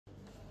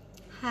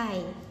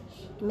Hi,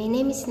 my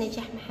name is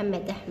Najah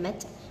Mohamed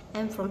Ahmed.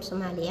 I'm from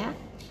Somalia.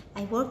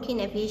 I work in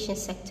aviation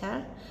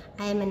sector.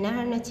 I am an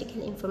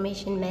aeronautical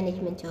information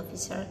management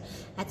officer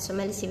at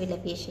Somali Civil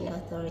Aviation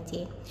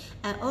Authority.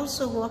 I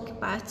also work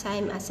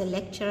part-time as a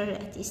lecturer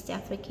at East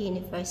Africa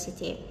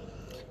University.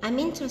 I'm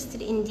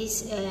interested in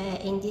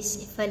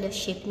this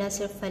fellowship,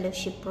 Nasser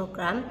Fellowship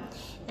Program,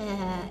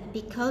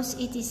 because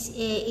it's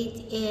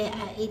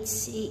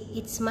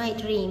my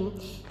dream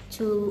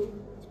to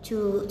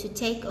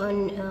take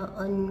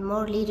on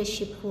more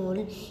leadership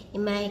role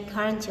in my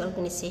current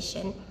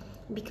organization,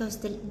 because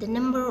the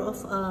number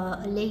of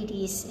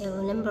ladies,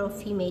 number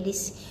of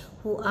females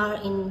who are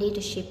in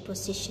leadership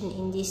position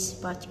in this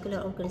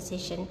particular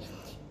organization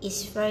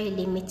is very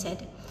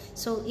limited.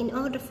 So in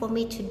order for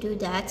me to do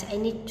that, I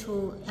need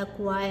to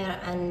acquire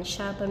and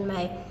sharpen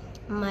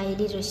my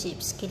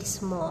leadership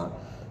skills more.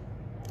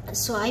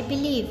 So I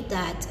believe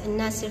that a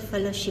Nasser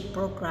Fellowship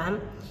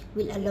Program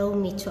will allow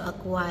me to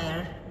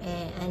acquire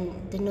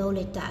and the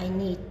knowledge that I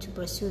need to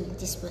pursue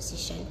this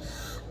position.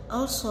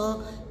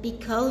 Also,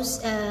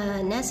 because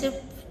Nasser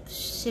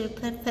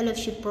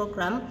Fellowship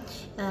Program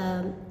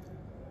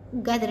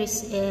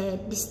gathers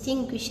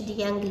distinguished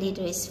young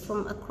leaders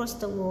from across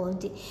the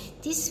world.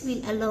 This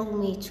will allow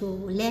me to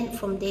learn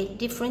from their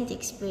different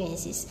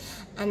experiences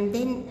and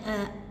then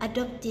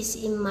adopt this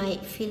in my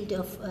field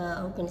of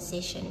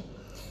organization.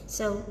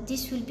 So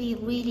this will be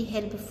really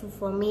helpful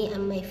for me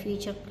and my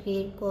future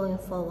career going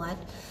forward.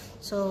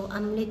 So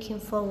I'm looking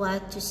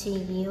forward to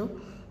seeing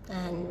you,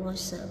 and it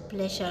was a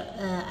pleasure.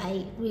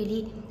 I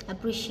really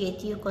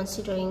appreciate you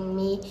considering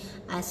me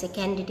as a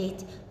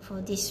candidate for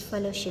this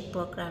fellowship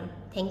program.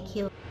 Thank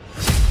you.